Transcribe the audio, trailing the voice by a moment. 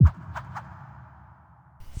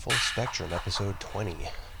Full Spectrum, episode 20.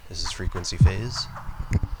 This is Frequency Phase.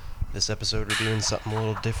 This episode we're doing something a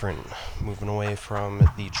little different. Moving away from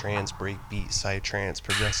the trance, breakbeat, psytrance,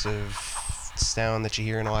 progressive sound that you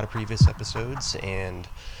hear in a lot of previous episodes, and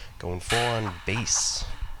going full on bass.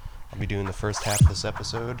 I'll be doing the first half of this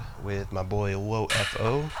episode with my boy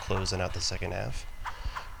Lo.F.O, closing out the second half.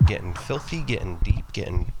 Getting filthy, getting deep,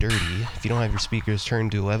 getting dirty. If you don't have your speakers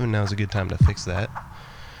turned to 11, now's a good time to fix that.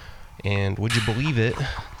 And would you believe it,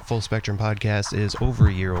 Full Spectrum Podcast is over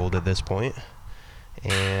a year old at this point,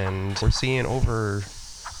 and we're seeing over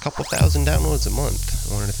a couple thousand downloads a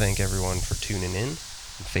month. I wanted to thank everyone for tuning in and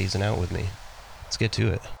phasing out with me. Let's get to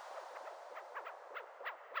it.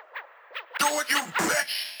 Do it, you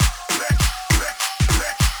bitch!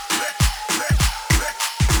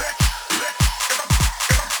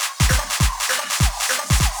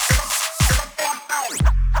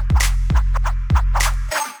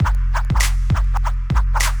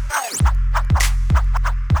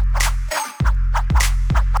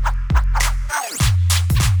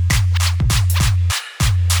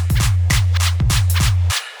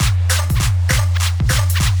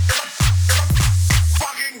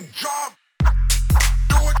 Fucking job!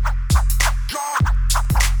 Do it!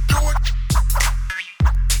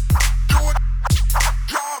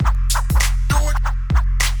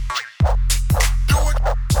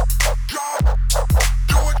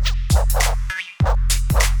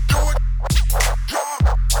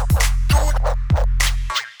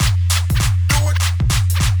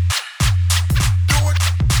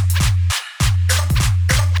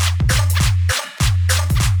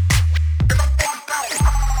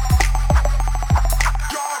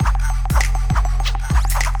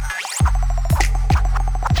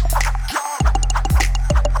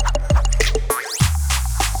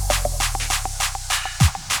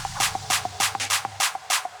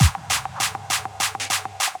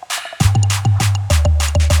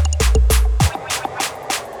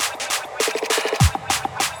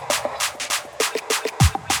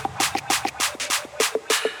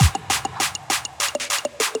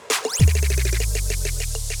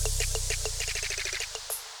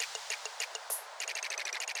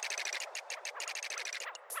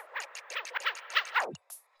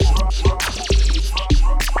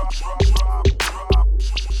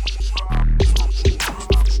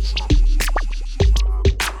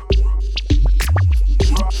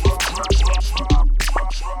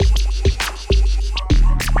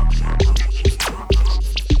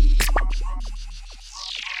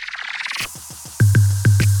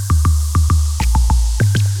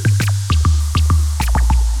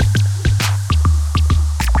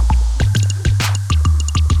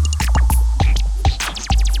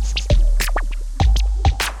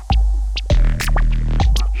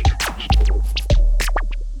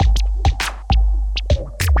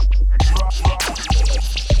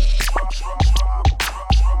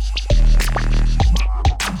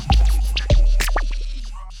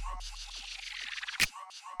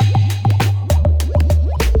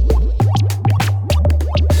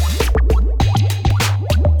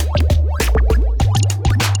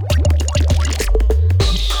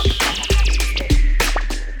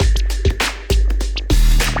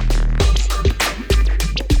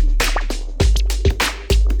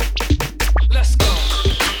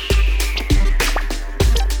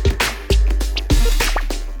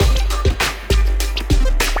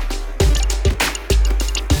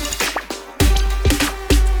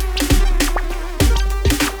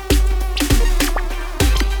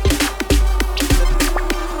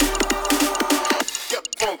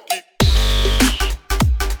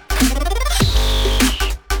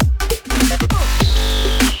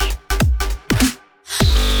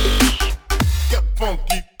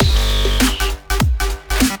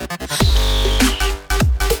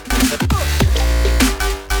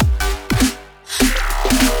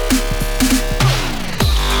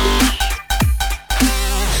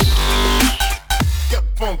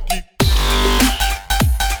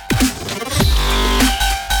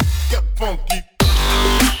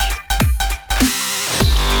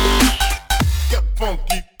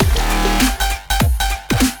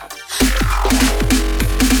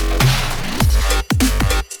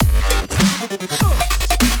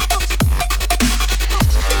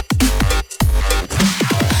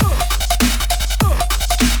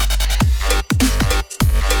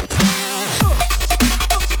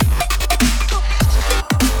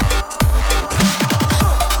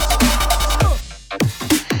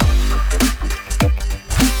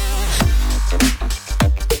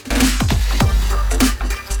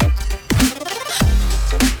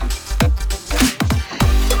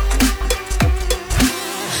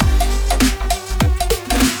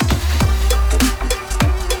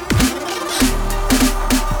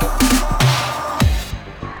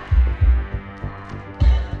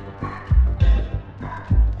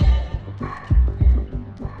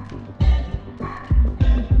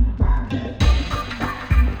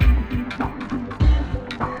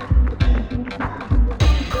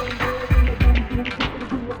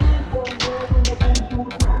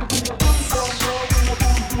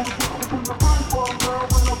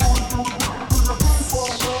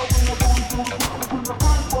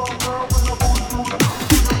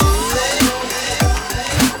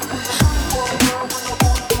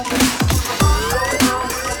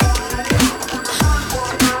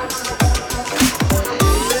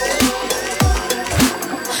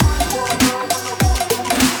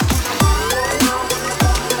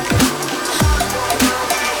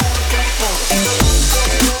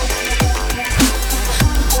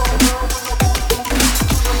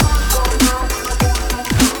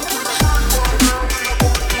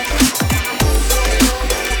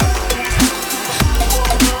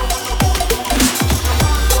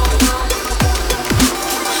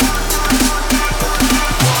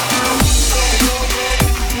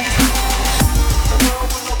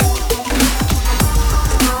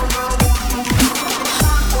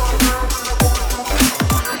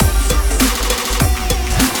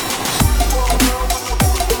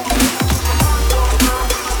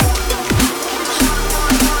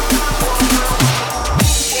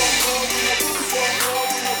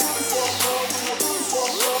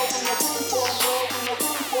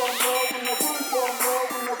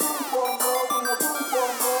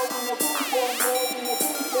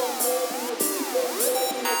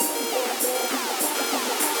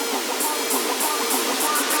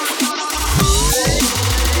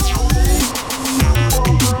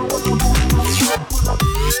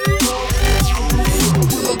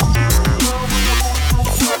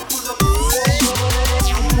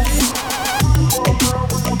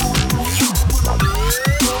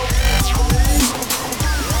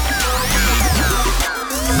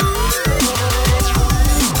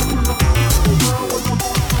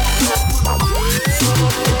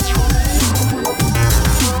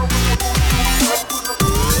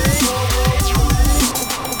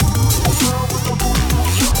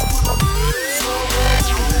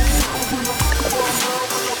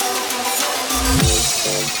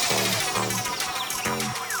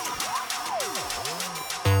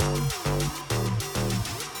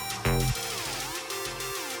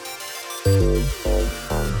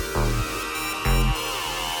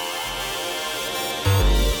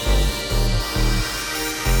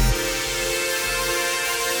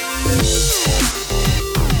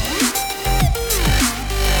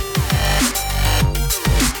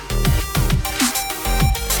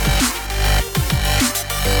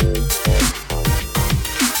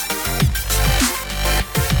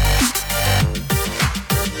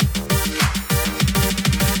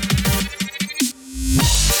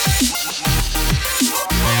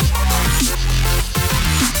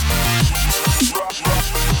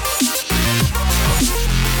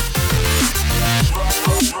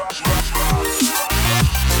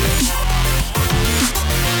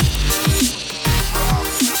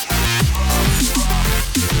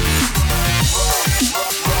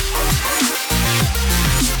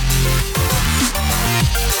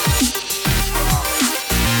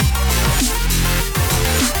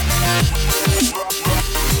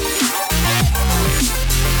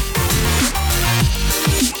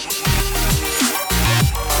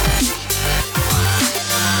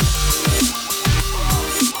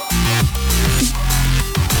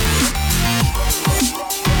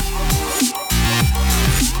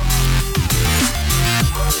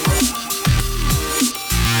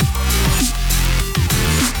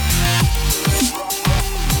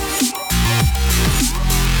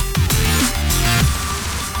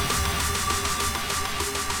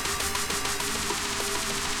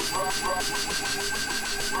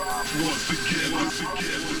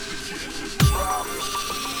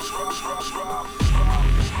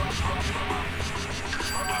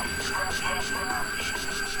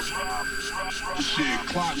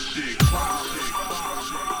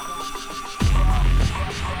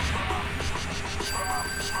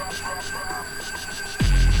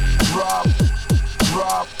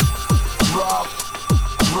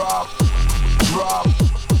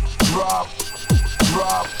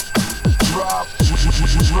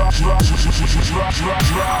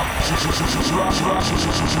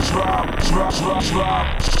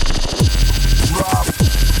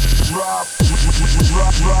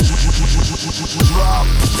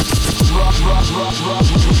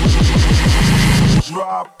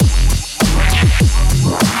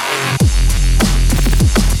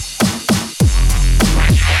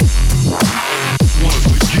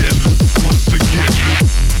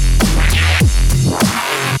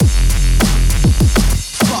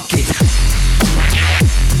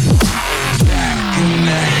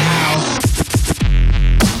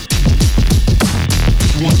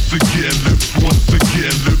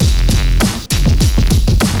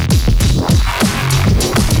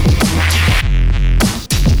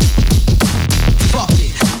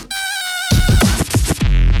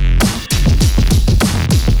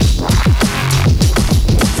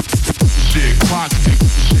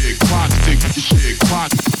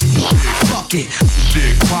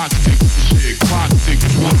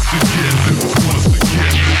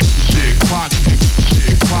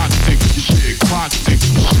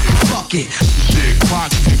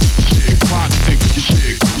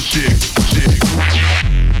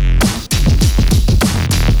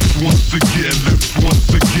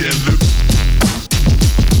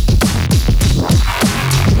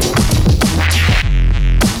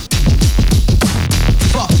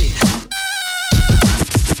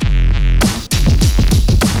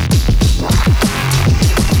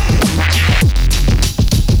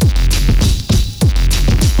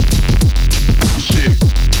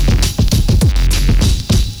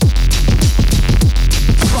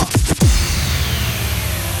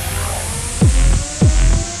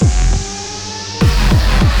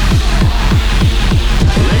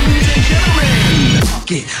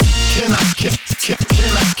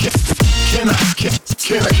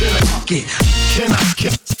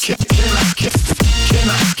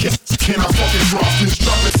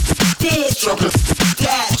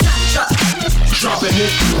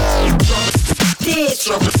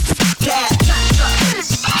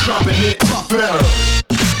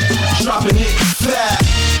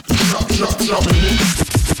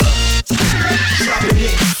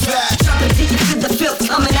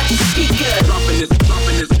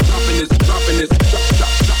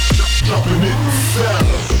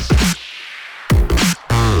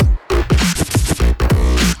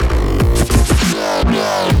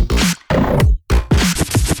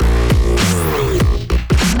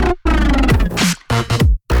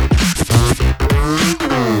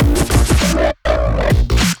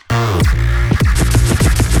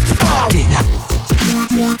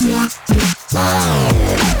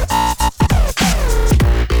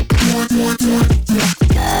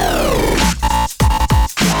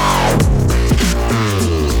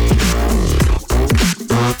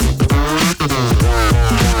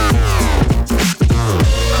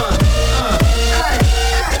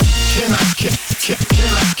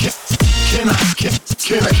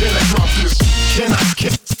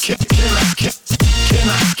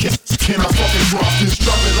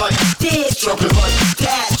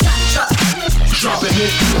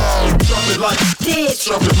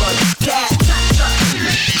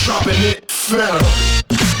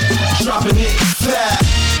 Drop it.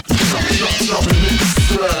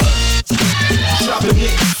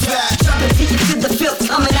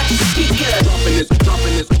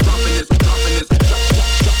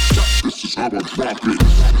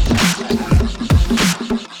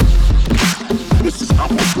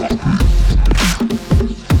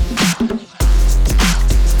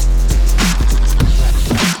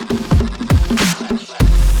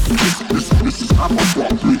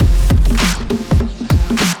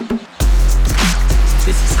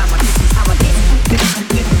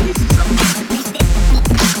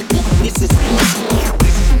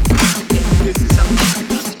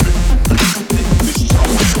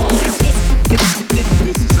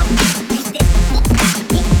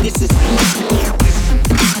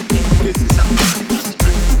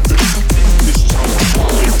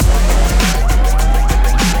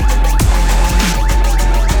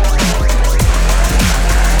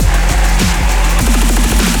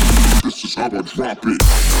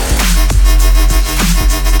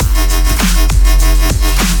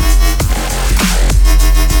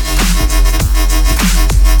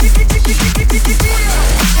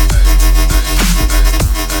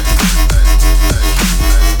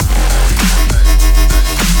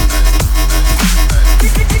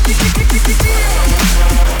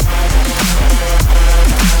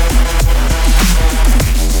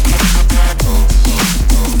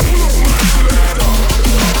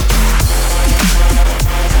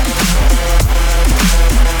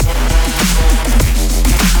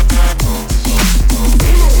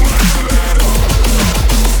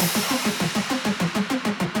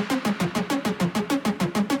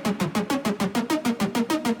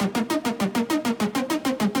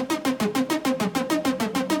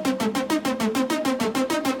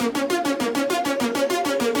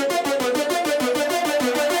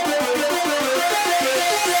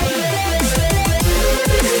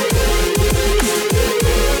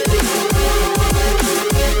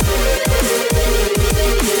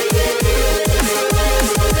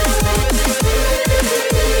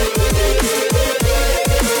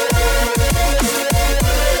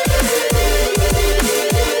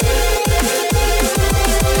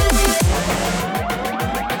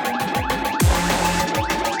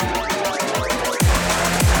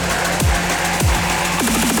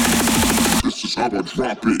 I'ma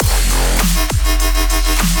drop it.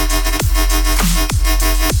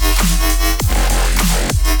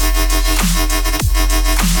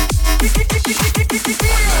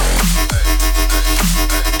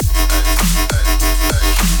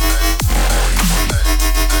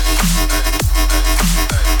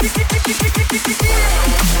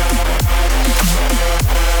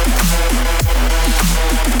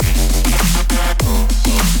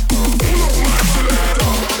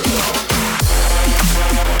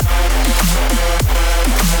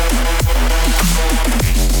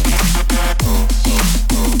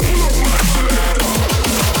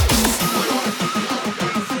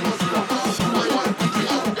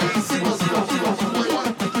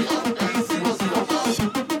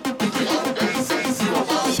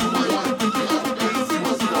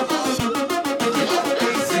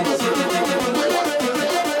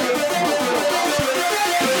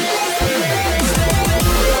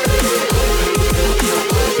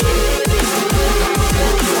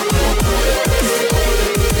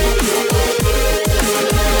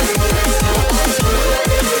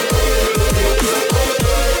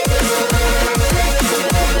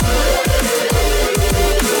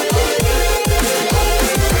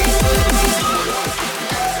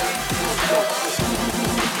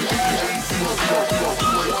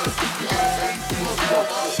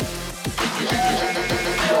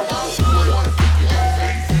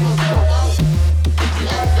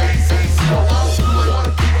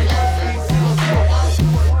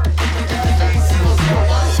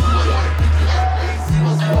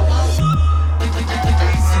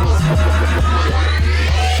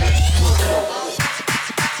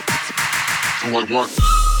 Like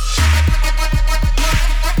what?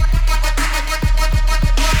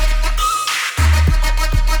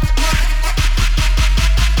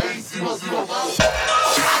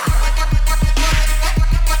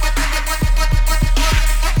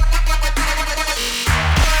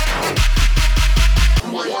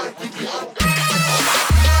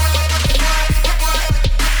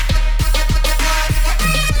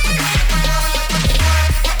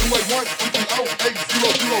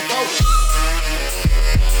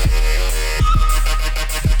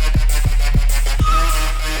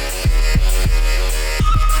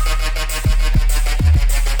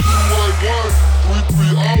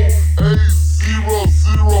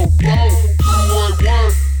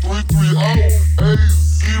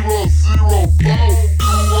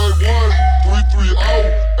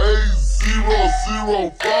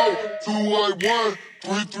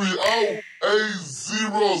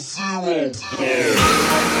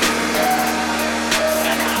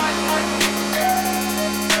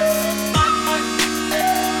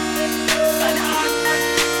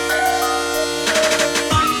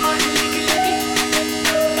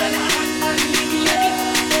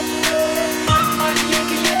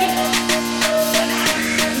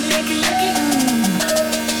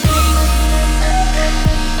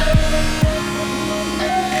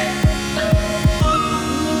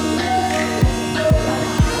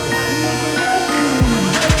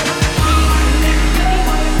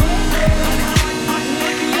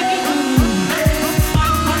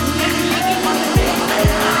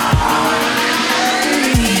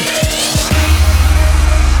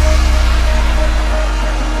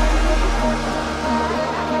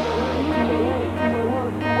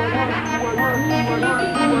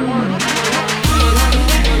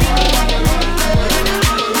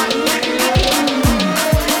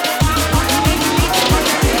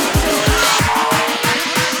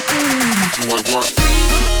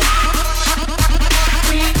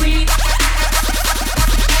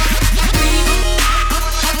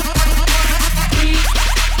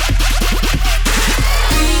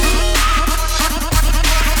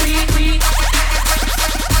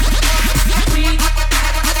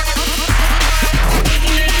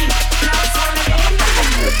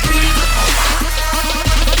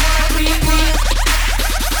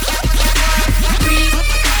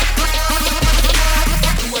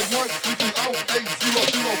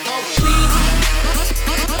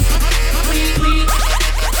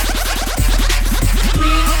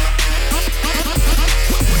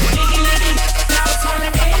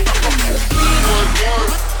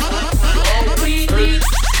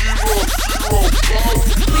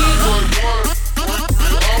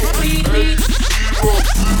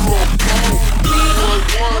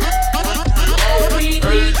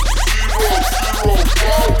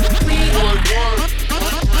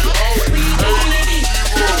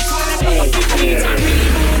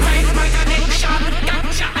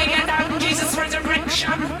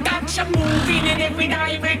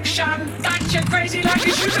 Got you crazy like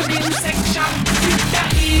a shooting section. With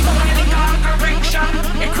that evil and the conquering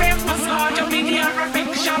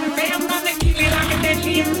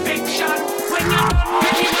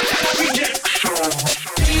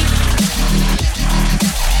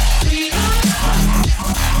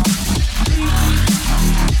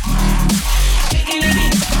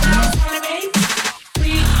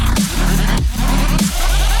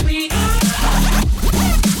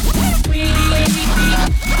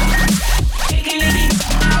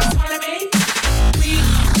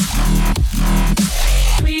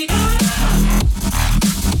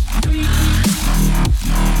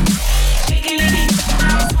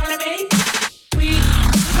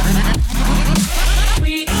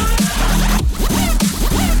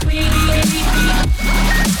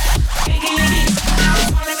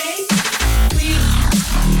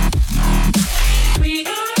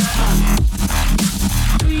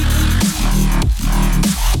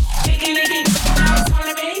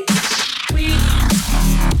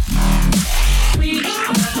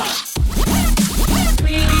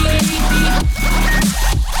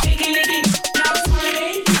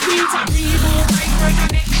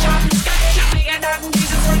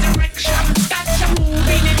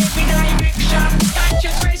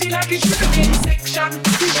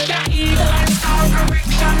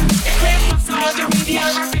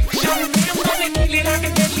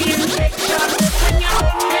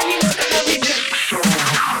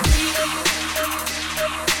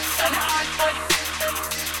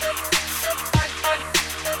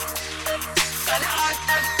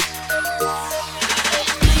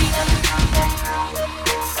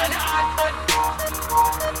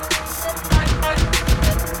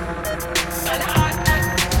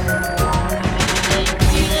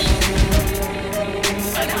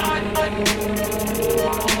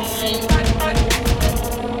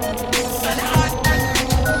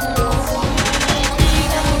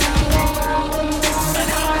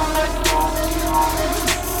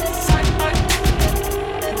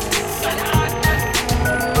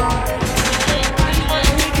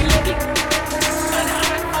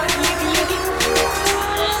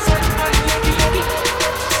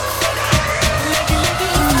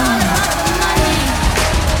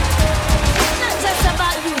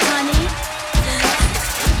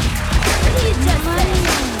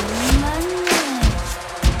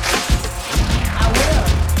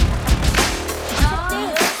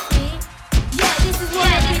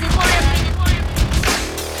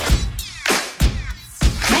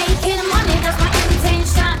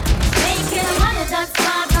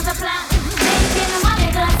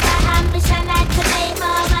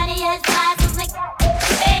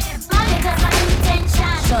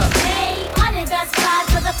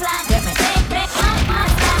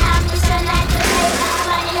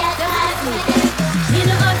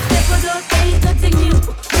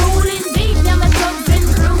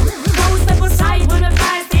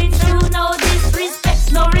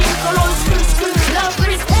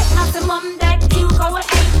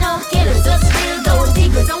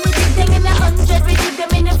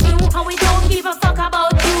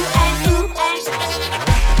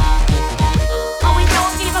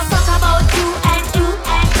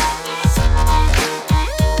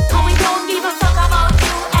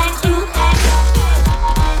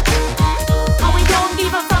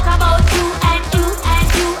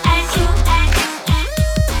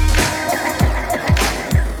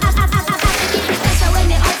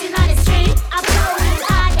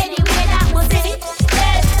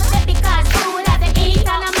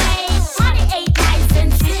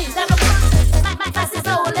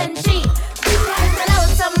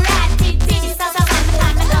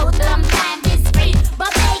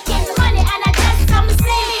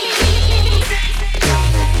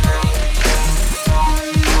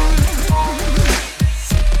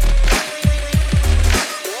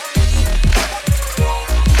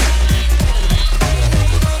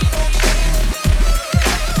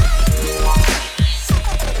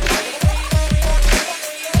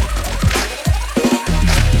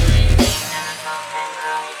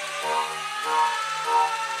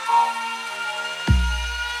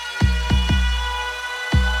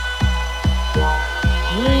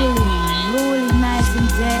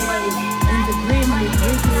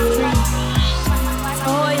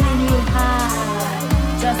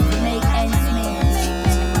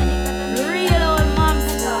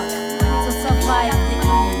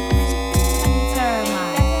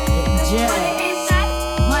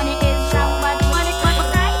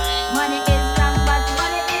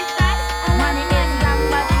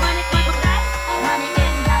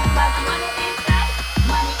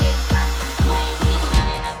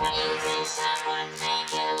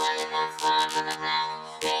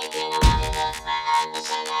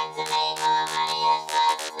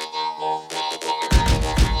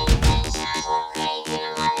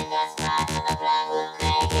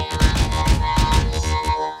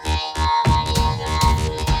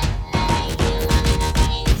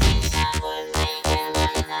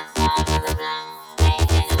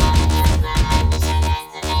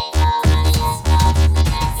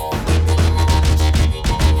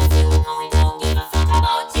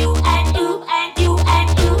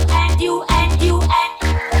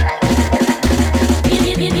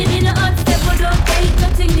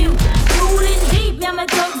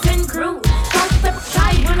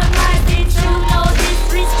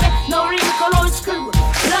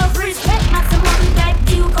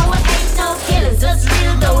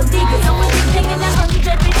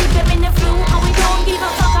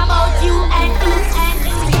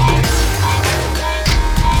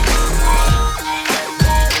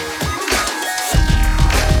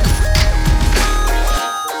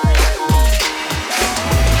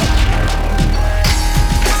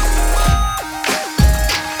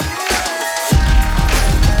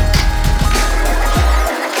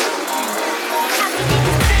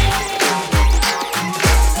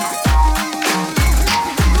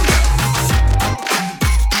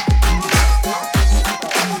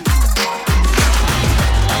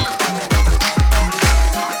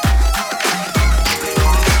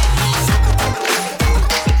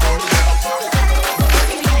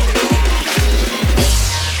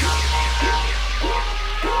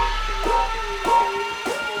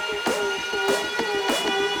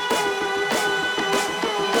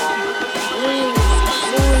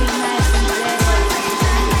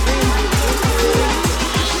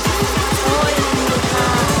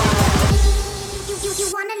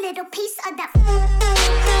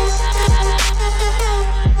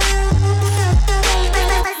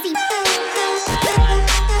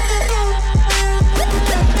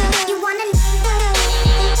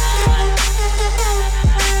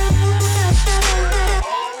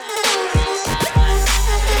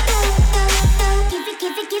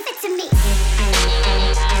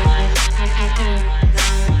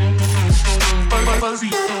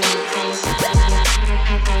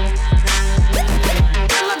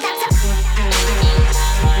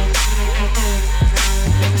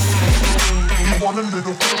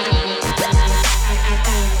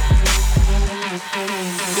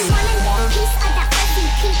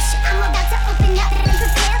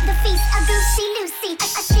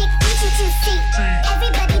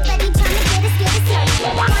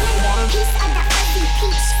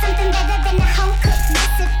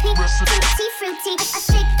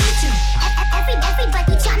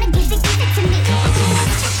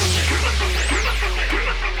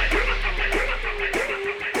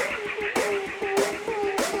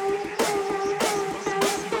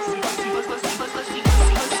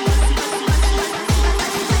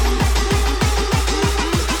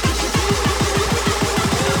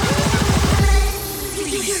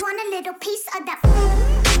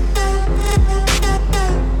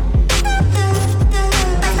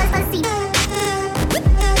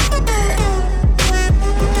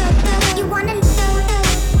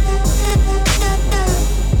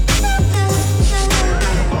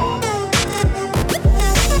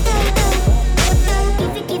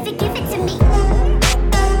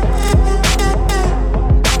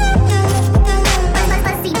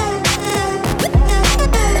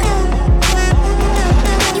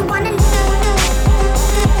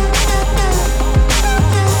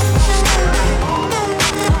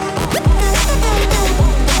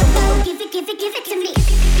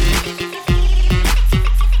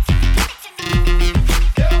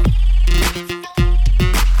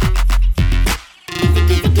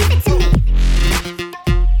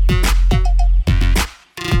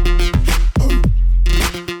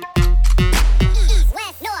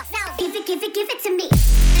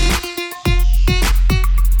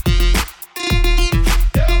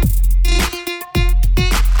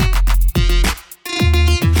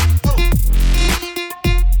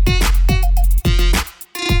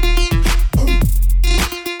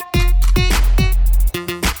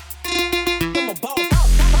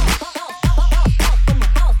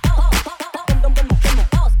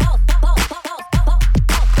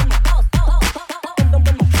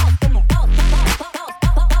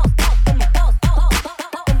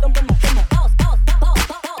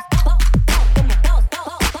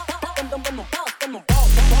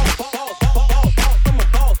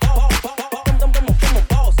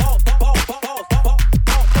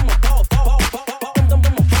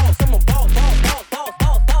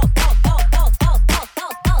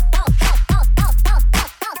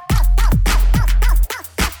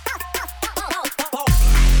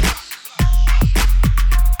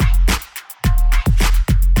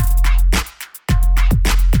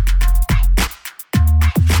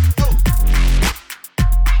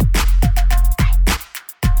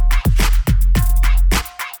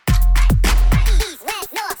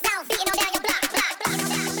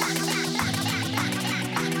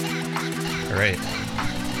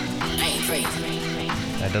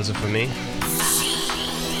with me.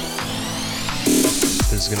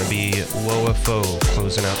 This is going to be Lo.F.O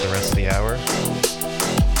closing out the rest of the hour.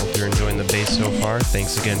 Hope you're enjoying the bass so far.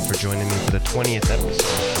 Thanks again for joining me for the 20th episode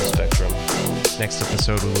of the Spectrum. Next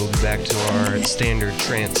episode, we will be back to our standard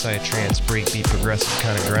trance, psytrance, breakbeat, progressive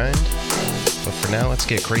kind of grind. But for now, let's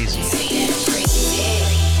get crazy.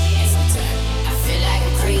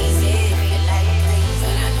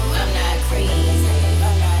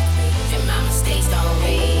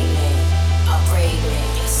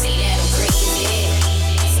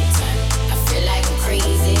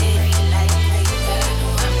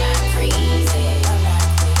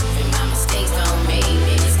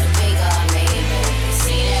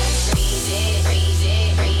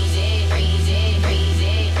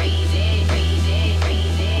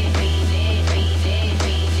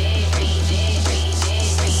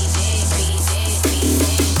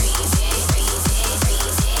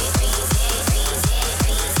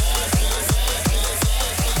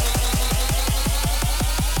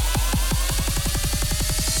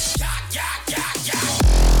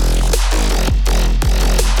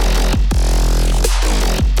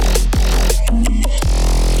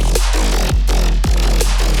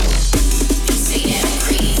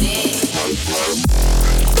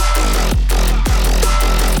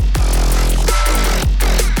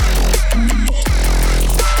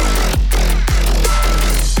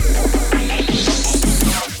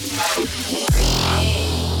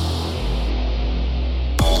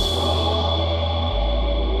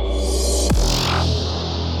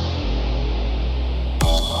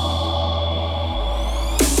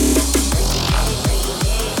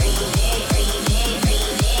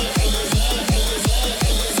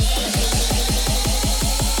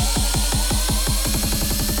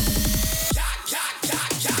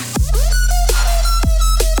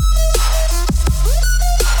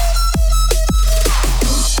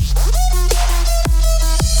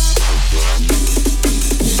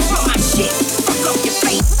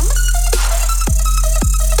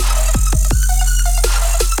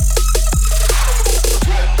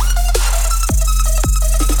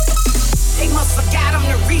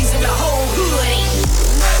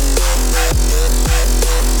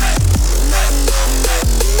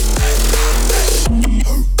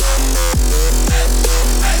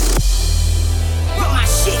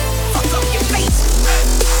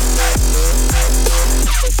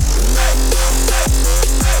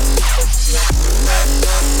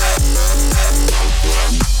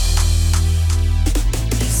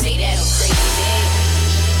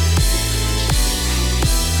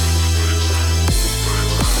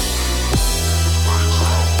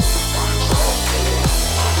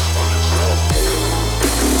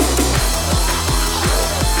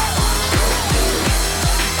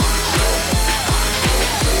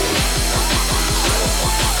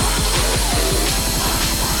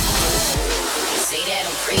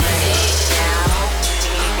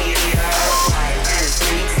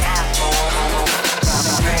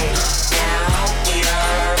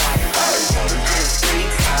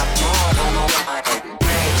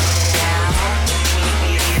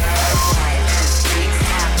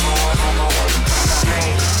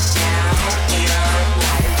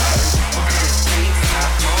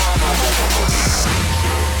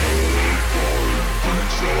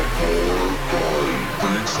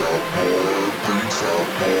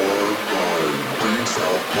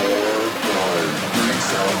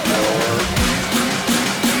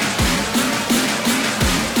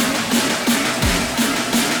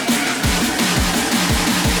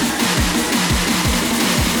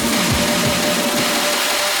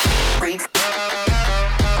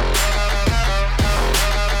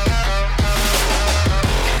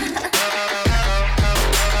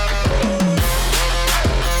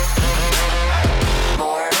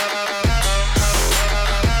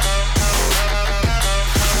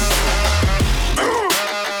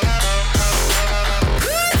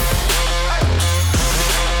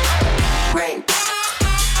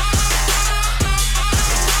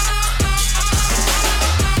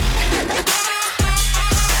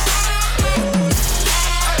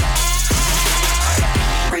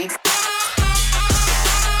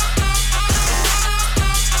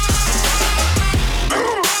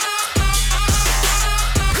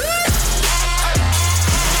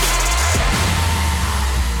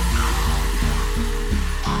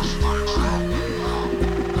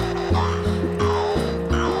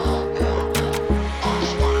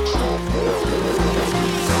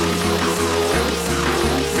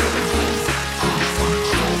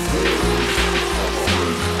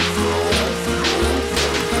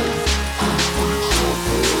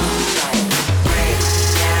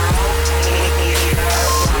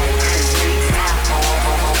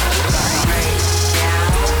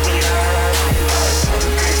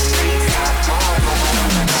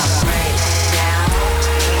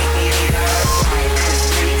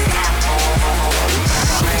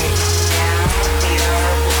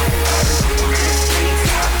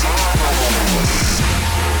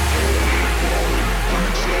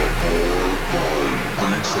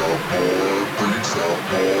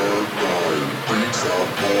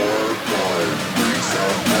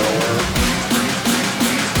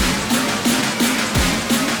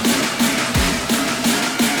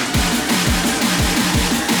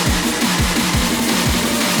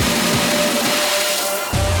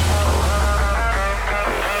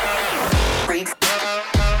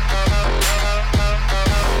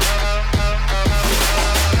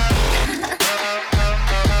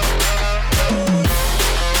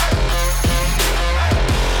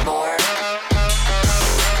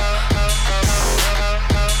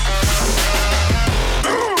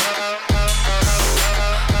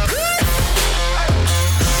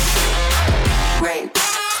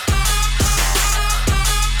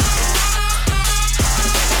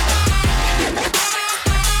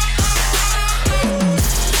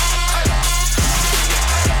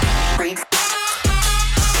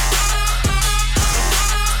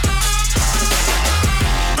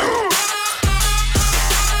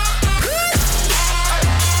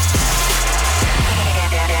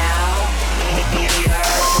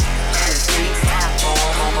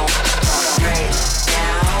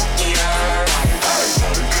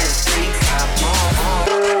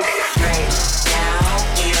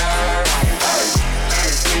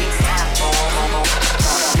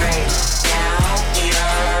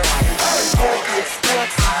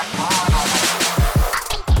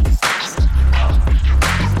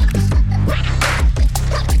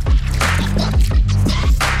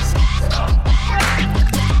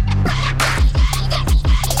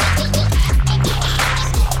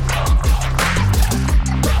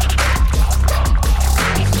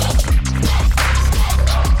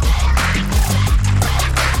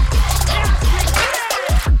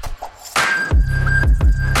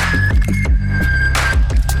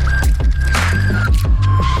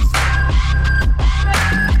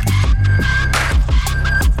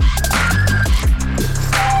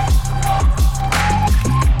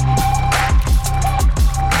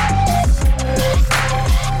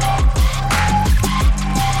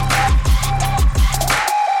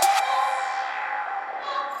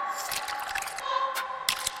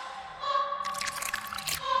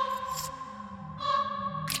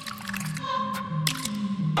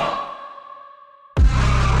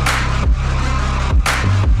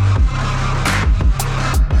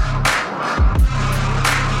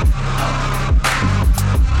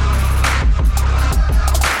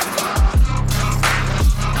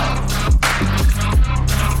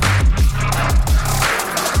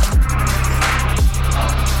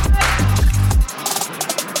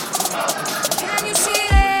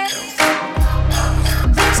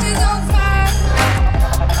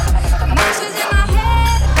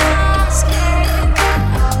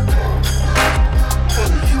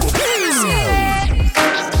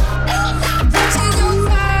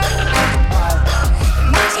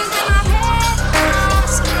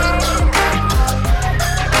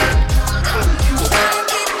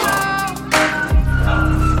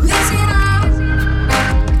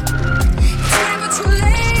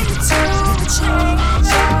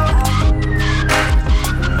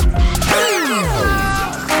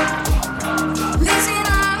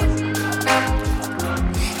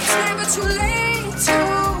 too late to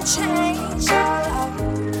change your love.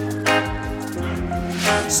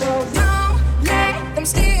 So don't let them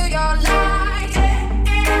steal your light.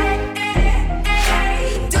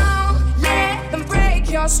 Don't let them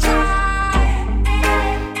break your stride.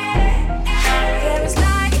 There is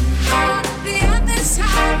light on the other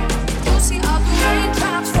side. You'll see all the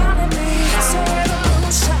raindrops falling. It's a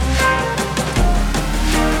revolution.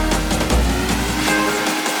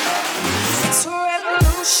 It's a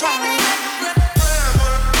revolution.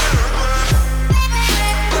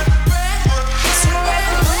 It's a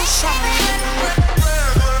revolution.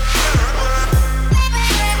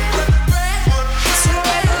 It's a revolution. It's a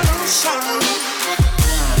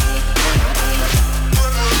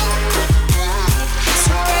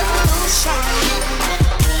revolution.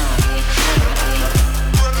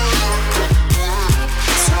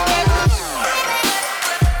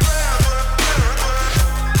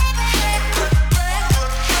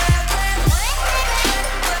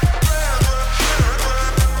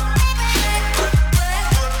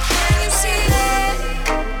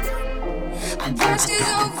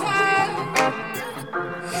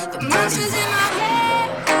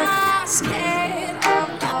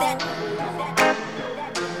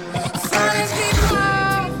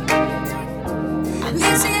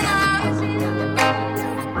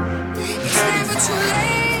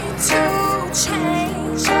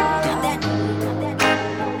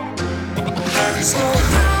 So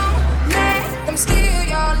don't let them steal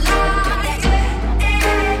your light.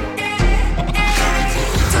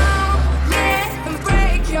 Don't let them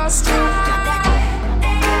break your stride.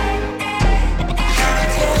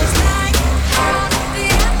 There's light on the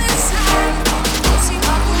other side. You see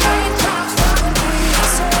all the raindrops falling.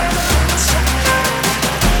 It's a revolution.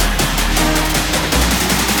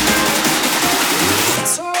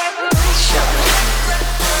 It's a revolution.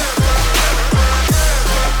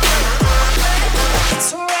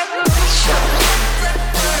 It's a revolution.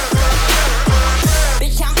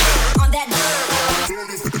 Bitch, I'm on that.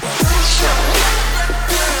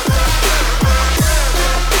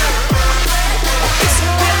 It's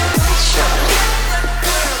a revolution.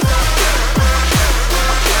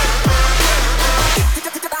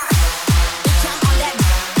 Bitch, I'm on that.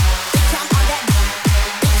 Bitch, I'm on that. Bitch,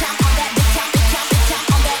 I'm on that. Bitch, I'm on that. Bitch, I'm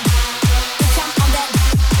on that. Bitch, I'm on that.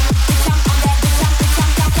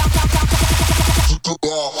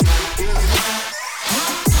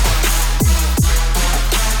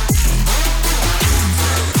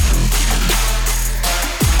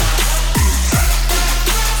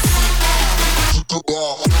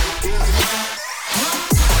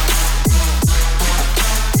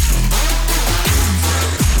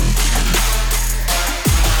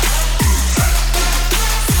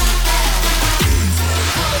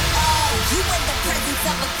 You in the presence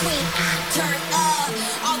of a queen, I turn up.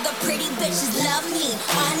 All the pretty bitches love me,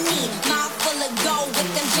 honey. Mouth full of gold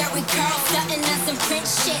with them Jerry curls, stunting us some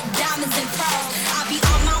Prince shit, diamonds and pearls. I be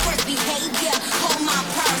on my worst behavior, hold my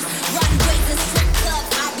purse. Runways and strip clubs,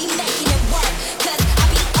 I be making it work. 'Cause I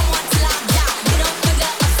be on till I die. You don't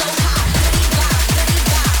figure I'm so high.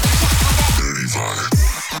 35.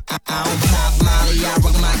 I don't pop Molly, I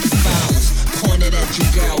rock microphones. Pointed at you,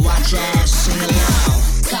 girl, watch your ass sing along.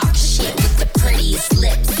 Talk shit with the prettiest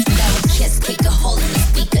lips. Love a kiss, kick a hole in the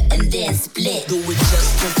speaker and then split. Do it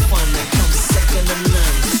just for fun, that comes second to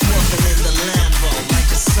none. Swerving in the Lambo like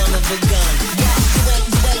the son of a gun. You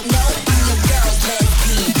ain't know I'm your girl's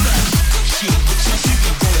lesbian. Shit, but you should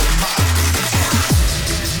be going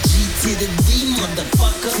G to the D,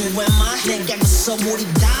 motherfucker. Who am I? 내가 그 서울이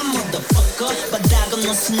다, motherfucker. 바닥은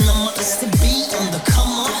너스 넘어 it's the B on the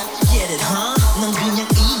come up. Get it, huh? 넌 그냥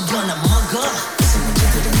이거나 먹어.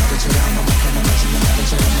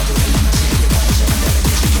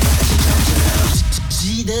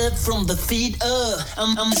 G'd up from the feet up.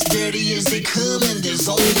 I'm as dirty as they come and there's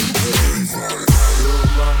only Little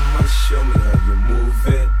mama, show me how you move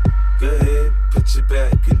it. Go ahead, put your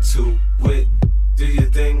back into it. Do your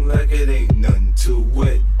thing like it ain't nothing to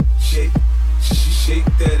it. Shake, shake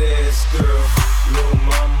that ass, girl. Little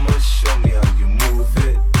mama, show me how you move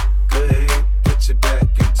it. Go ahead, put your back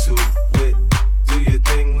into it. Do your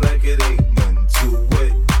thing like it ain't nothing to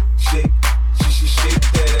it. Shake, shake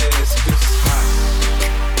that ass, it's hot.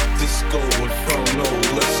 Disco Inferno,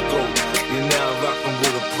 let's go. You're now rockin'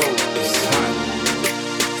 with a pro, it's hot.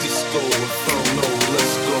 Disco Inferno,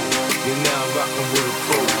 let's go. You're now rockin' with a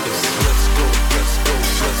pro, it's let's go, let's go,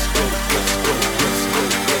 let's go, let's go, let's go,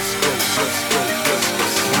 let's go, let's go, let's go,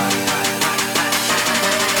 it's hot.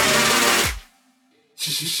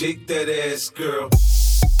 Shake that ass, girl.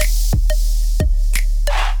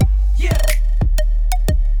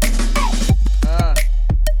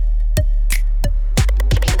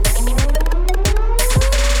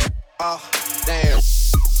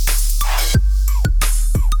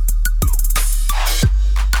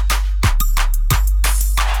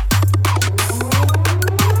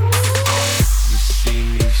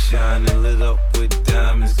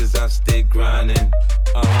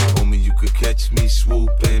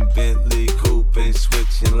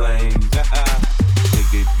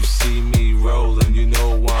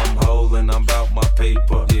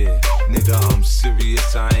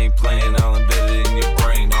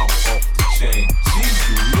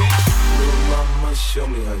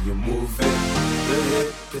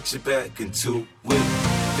 put your back into it. Do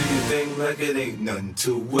your thing like it ain't nothing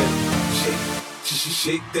to it.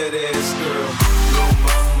 Shake that ass, girl. Little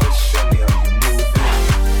mama, show me how you move it.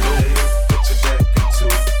 Go ahead, put your back into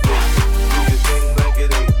it. Do your thing like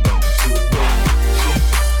it ain't nothing to it.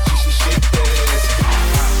 Shake that ass.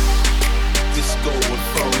 Disco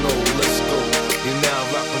Inferno, let's go. You're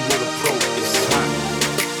now rockin' with a pro, it's hot.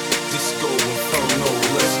 Disco Inferno,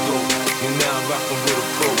 let's go. You're now rockin' with a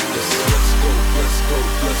pro, let's go, let's go,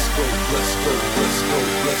 let's go, let's go, let's go,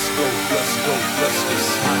 let's go, let's go, let's go.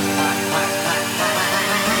 It's hot, hot, hot, hot,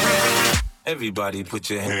 hot. Everybody put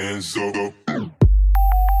your hands up.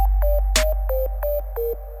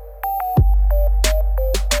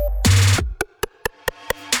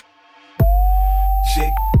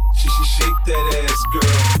 Shake that ass,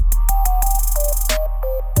 girl.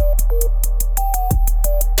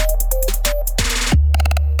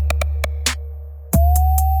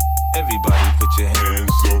 Everybody put your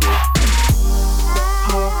hands up.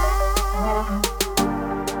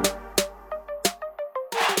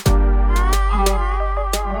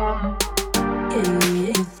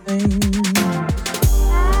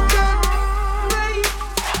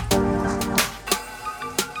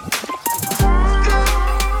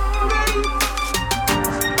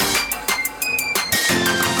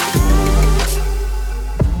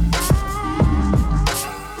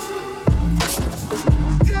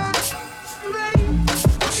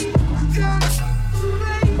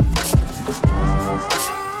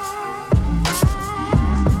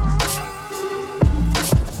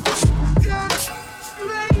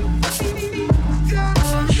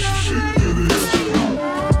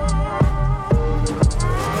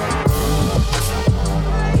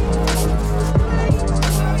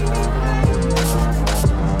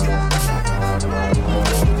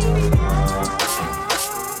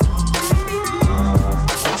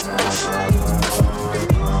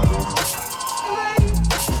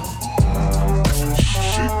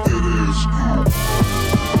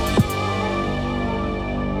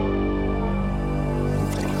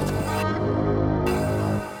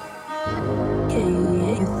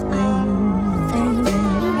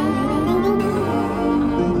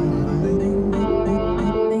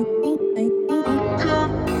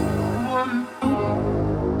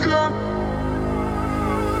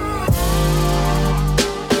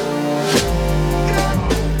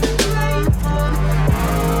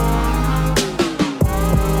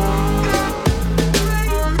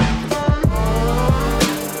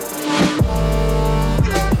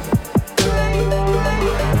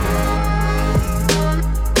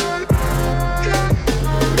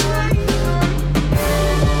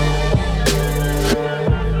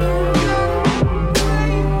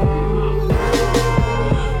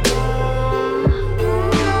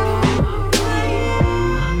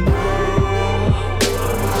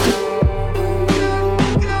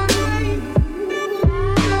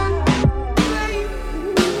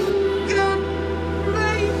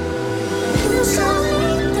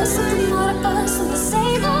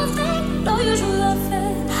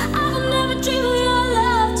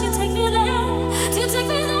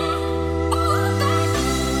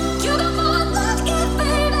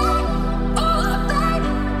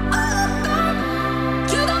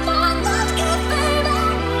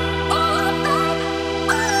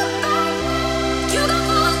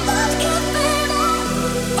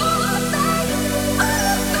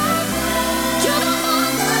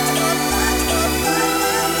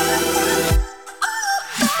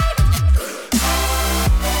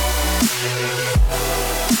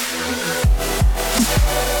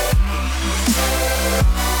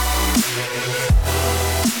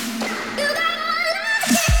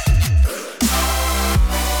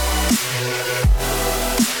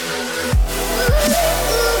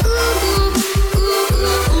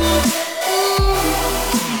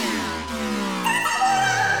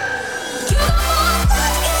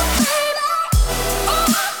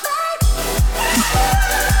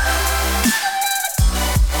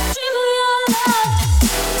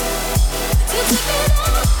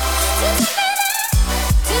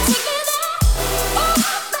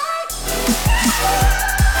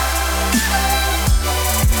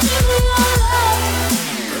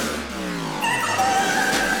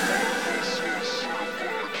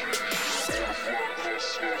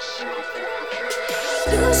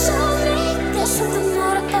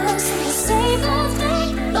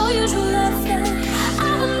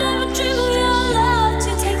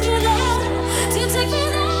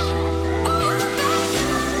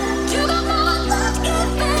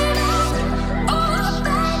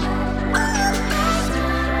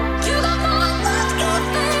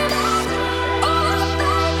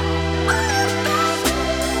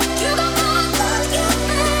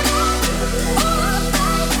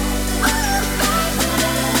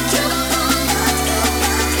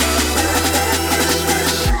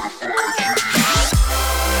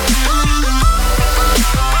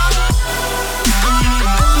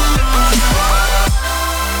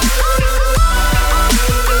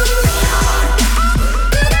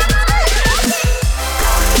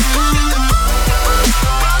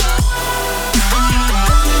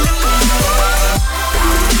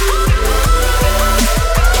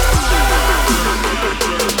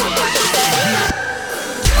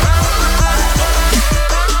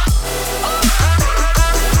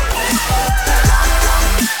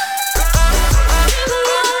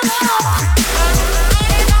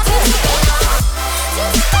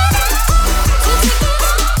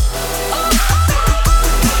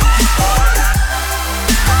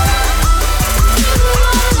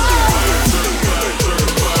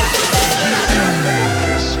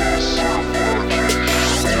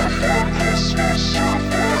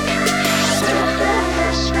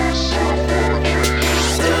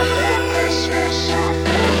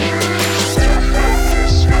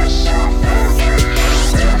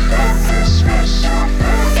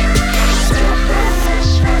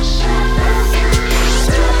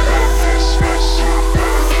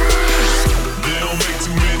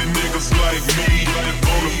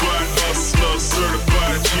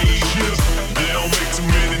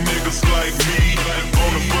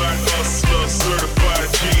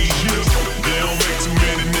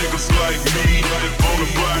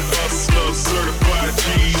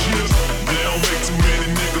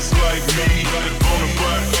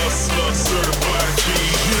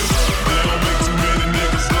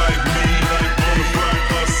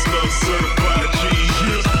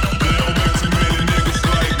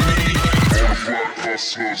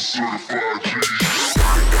 certified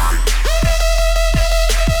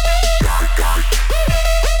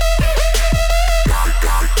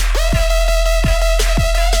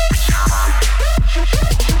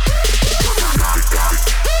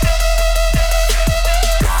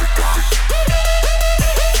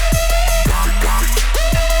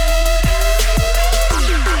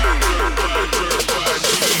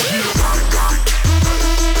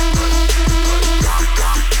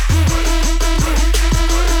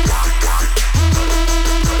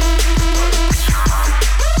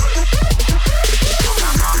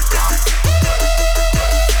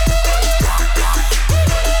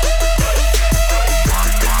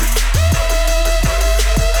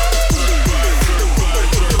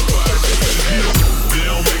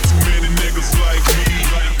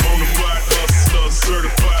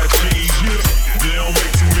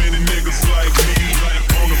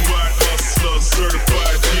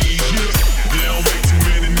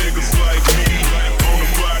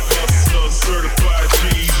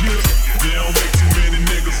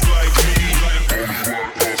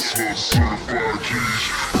G.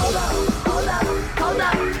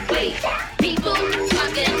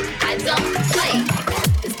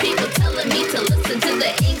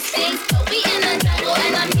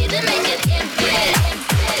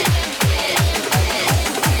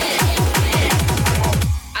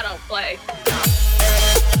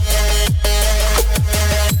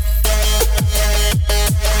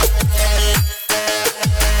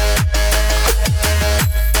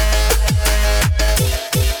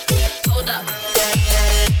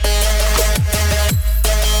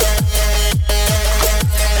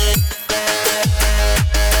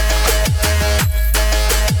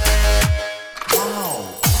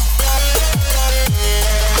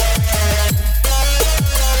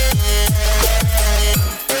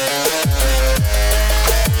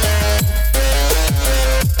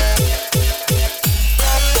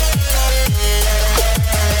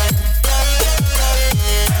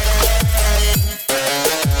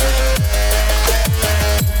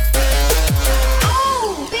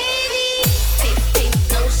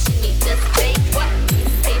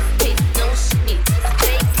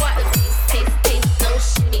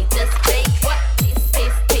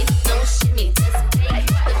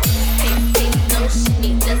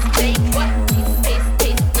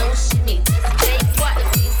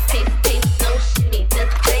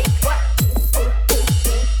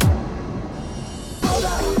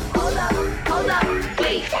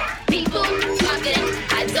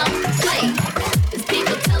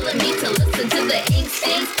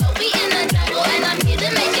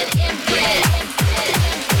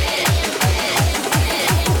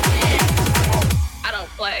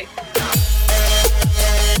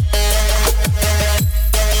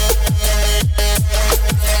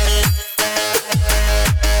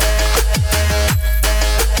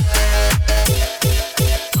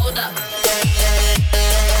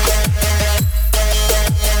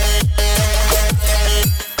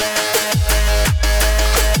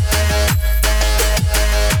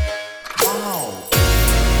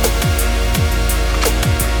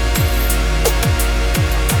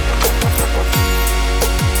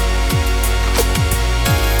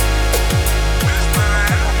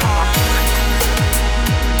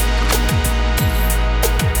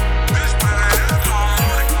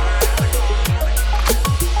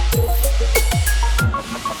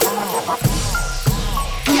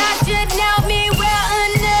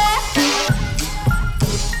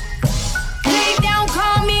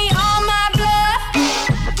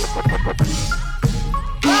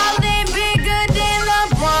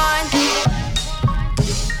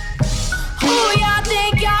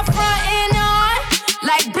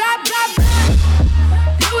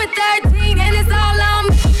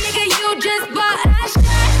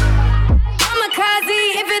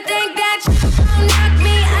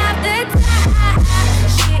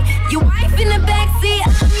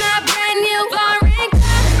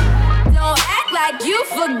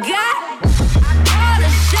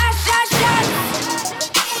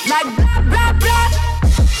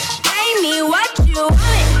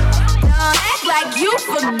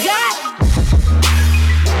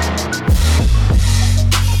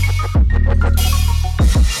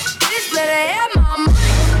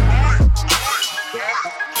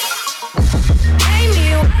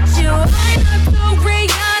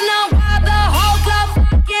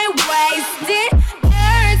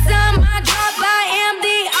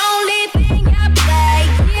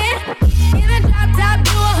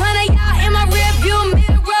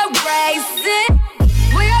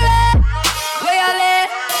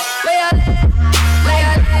 Where y'all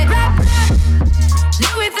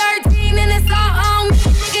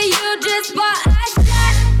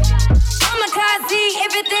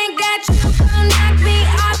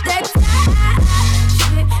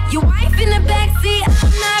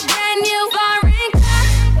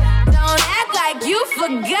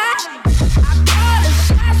I call it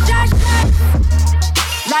shot.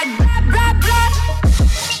 Like blah, blah, blah.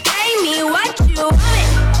 Pay me what you want.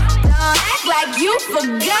 Don't act like you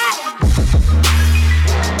forgot.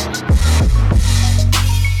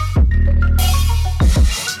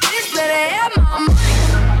 Bitch better have my money.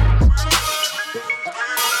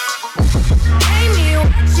 Pay me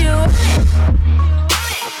what you want.